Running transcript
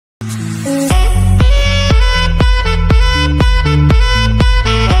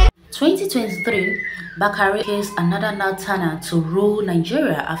(2023) Bakare is another Natana to rule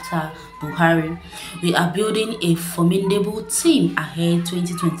Nigeria after Buhari. We are building a formidable team ahead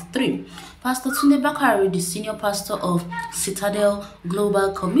 2023. Pastor Tunde Bakare, the senior pastor of Citadel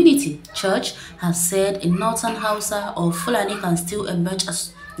Global Community Church, has said a Northern Hausa or Fulani can still emerge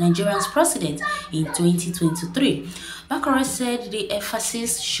as Nigeria's president in 2023. Bakare said the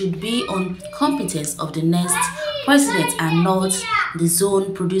emphasis should be on competence of the next president and not the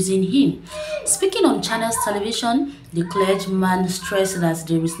zone producing him. Speaking on Channels Television, the clergyman stressed that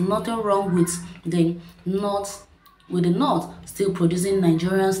there is nothing wrong with the North still producing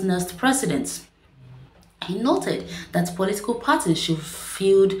Nigeria's next president. He noted that political parties should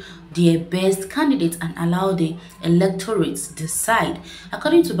field their best candidates and allow the electorate to decide.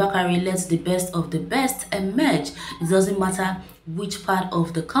 According to Bakare, let the best of the best emerge. It doesn't matter which part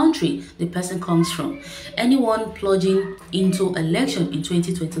of the country the person comes from. Anyone plunging into election in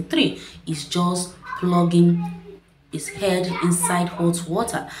 2023 is just plugging his head inside hot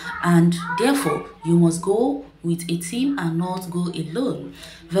water, and therefore you must go with a team and not go alone.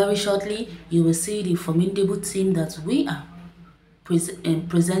 Very shortly, you will see the formidable team that we are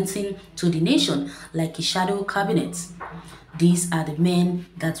presenting to the nation like a shadow cabinet. These are the men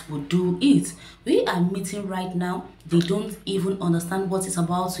that will do it. We are meeting right now. They don't even understand what it's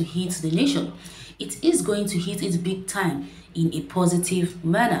about to hit the nation. It is going to hit it big time in a positive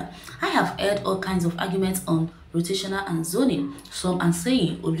manner. I have heard all kinds of arguments on rotational and zoning. Some are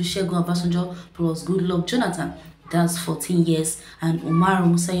saying Olusegun Obasanjo plus Goodluck Jonathan, that's 14 years, and Umaru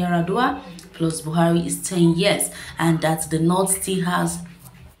Musa Yar'Adua plus Buhari is 10 years, and that the North still has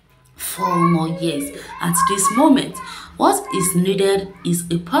 4 more years. At this moment, what is needed is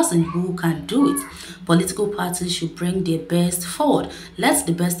a person who can do it. Political parties should bring their best forward. Let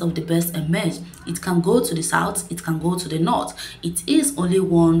the best of the best emerge. It can go to the south, it can go to the north. It is only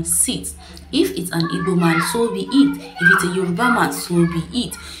one seat. If it's an Igbo man, so be it. If it's a Yoruba man, so be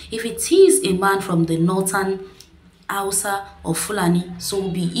it. If it is a man from the northern Hausa or Fulani, so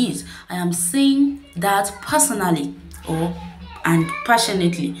be it. I am saying that personally and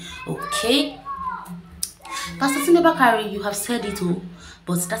passionately, okay? Pastor Tunde Bakare, you have said it all,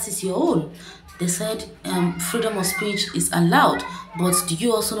 but that is your own. They said freedom of speech is allowed, but do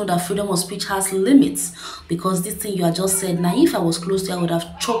you also know that freedom of speech has limits? Because this thing you have just said, now if I was close to you, I would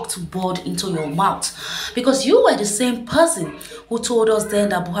have choked blood into your mouth. Because you were the same person who told us then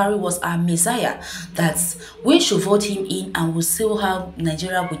that Buhari was our messiah, that we should vote him in and we'll see how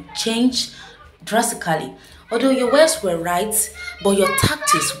Nigeria will change drastically. Although your words were right, but your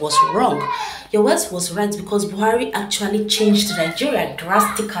tactics was wrong. Your words was right because Buhari actually changed Nigeria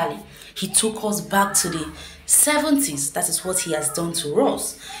drastically. He took us back to the 70s. That is what he has done to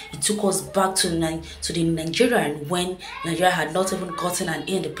us. He took us back to the Nigerian when Nigeria had not even gotten an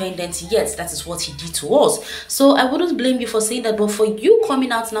independence yet. That is what he did to us. So I wouldn't blame you for saying that, but for you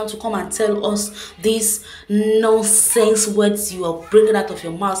coming out now to come and tell us these nonsense words you are bringing out of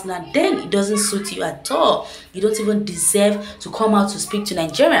your mouth now, then it doesn't suit you at all. You don't even deserve to come out to speak to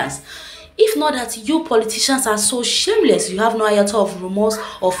Nigerians. If not that you politicians are so shameless, you have no iota of remorse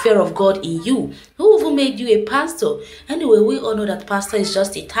or fear of God in you. Who even made you a pastor? Anyway, we all know that pastor is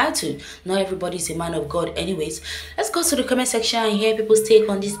just a title. Not everybody is a man of God anyways. Let's go to the comment section and hear people's take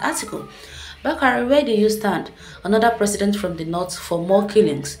on this article. Bakare, where do you stand? Another president from the north for more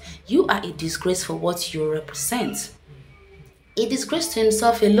killings. You are a disgrace for what you represent. A disgrace to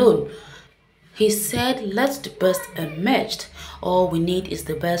himself alone. He said, let the best emerge. All we need is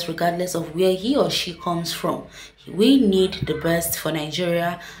the best regardless of where he or she comes from. We need the best for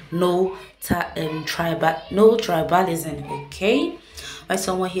Nigeria. No tribalism, okay? Why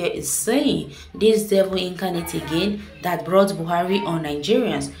someone here is saying, this devil incarnate again that brought Buhari on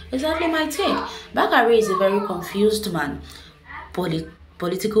Nigerians. Exactly my take. Bakare is a very confused man.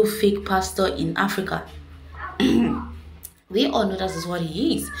 Political fake pastor in Africa. We all know that is what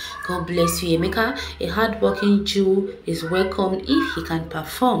he is. God bless you, Emeka. A hardworking Jew is welcome if he can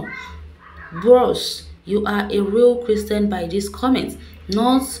perform. Bros, you are a real Christian by this comment,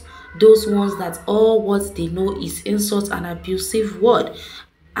 not those ones that all what they know is insult and abusive word.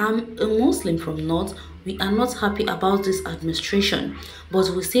 I'm a Muslim from North. We are not happy about this administration, but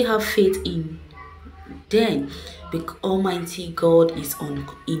we still have faith in them. The Almighty God is on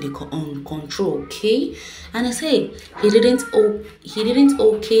control, okay? And I say he didn't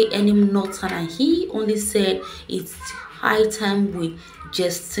okay any northern, and he only said it's high time we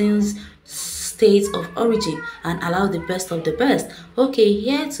Justin's states of origin and allow the best of the best. Okay,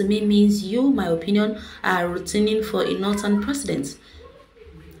 here to me means you, my opinion, are routining for a northern president.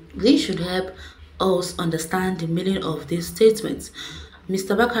 This should help us understand the meaning of these statements.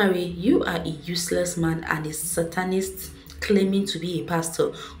 Mr. Bakare, you are a useless man and a satanist claiming to be a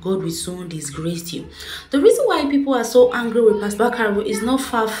pastor. God will soon disgrace you. The reason why people are so angry with Pastor Bakare is not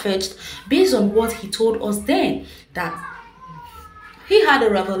far-fetched based on what he told us then, that he had a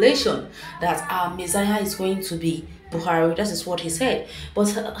revelation that our Messiah is going to be Buhari. That is what he said.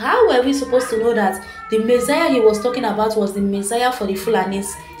 But how were we supposed to know that the Messiah he was talking about was the Messiah for the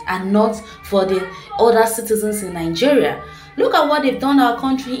Fulanis and not for the other citizens in Nigeria? Look at what they've done our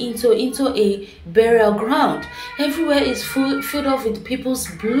country into a burial ground. Everywhere is filled up with people's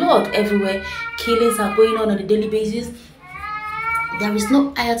blood. Everywhere killings are going on a daily basis. There is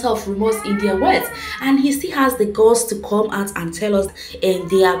no iota of remorse in their words, and he still has the guts to come out and tell us and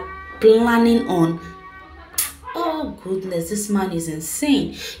they are planning on. Oh goodness, this man is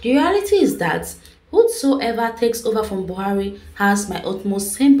insane. The reality is that whosoever takes over from Buhari has my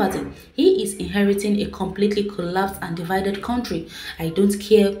utmost sympathy. He is inheriting a completely collapsed and divided country. I don't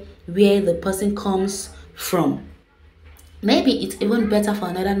care where the person comes from. Maybe it's even better for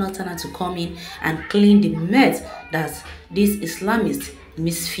another northerner to come in and clean the mess that these Islamist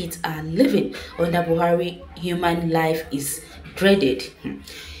misfits are living under Buhari. Human life is dreaded.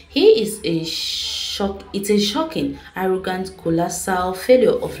 He is a shock. It's a shocking, arrogant, colossal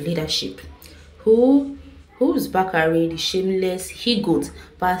failure of leadership. Who's Bakare, the shameless he-goat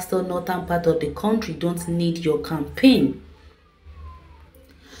pastor, northern part of the country don't need your campaign.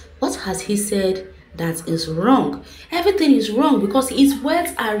 What has he said that is wrong? Everything is wrong because his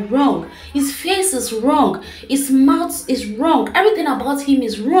words are wrong. His face is wrong. His mouth is wrong. Everything about him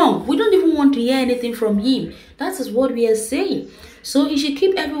is wrong. We don't even want to hear anything from him. That is what we are saying. So he should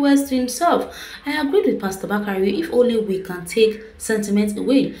keep every word to himself. I agree with Pastor Bakare. If only we can take sentiments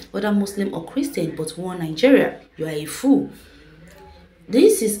away, whether Muslim or Christian, but one Nigeria, you are a fool.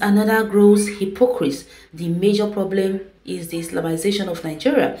 This is another gross hypocrisy. The major problem is the Islamization of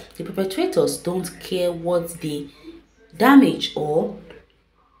Nigeria. The perpetrators don't care what the damage or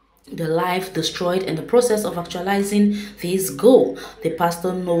the life destroyed in the process of actualizing this goal. The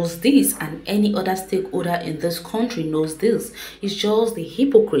pastor knows this, and any other stakeholder in this country knows this. It's just the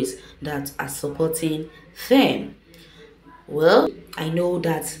hypocrites that are supporting them. Well, I know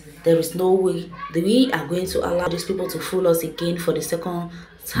that there is no way that we are going to allow these people to fool us again for the second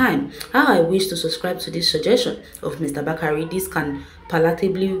time. How I wish to subscribe to this suggestion of Mr. Bakare. This can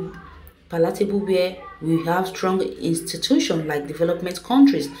palatable where we have strong institutions like development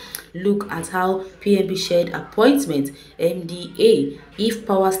countries. Look at how PNB shared appointment, MDA. If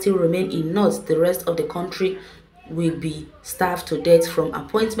power still remain in North, the rest of the country will be starved to death from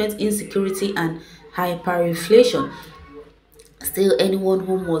appointment insecurity and hyperinflation. Still, anyone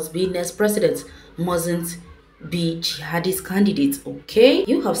who must be next president mustn't be jihadist candidate. Okay,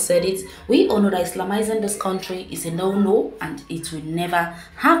 you have said it. We all know that Islamizing this country is a no-no and it will never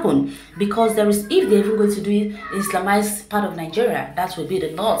happen, because there is, if they're even going to do it, Islamized part of Nigeria, that will be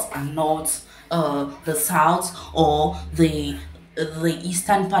the north and not the south or the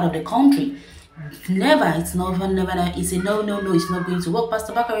eastern part of the country. Never, it's never, it's a no, it's not going to work.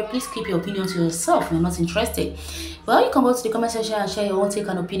 Pastor Bakare, please keep your opinion to yourself. We're not interested. Well, you can go to the comment section and share your own take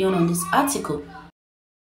and opinion on this article.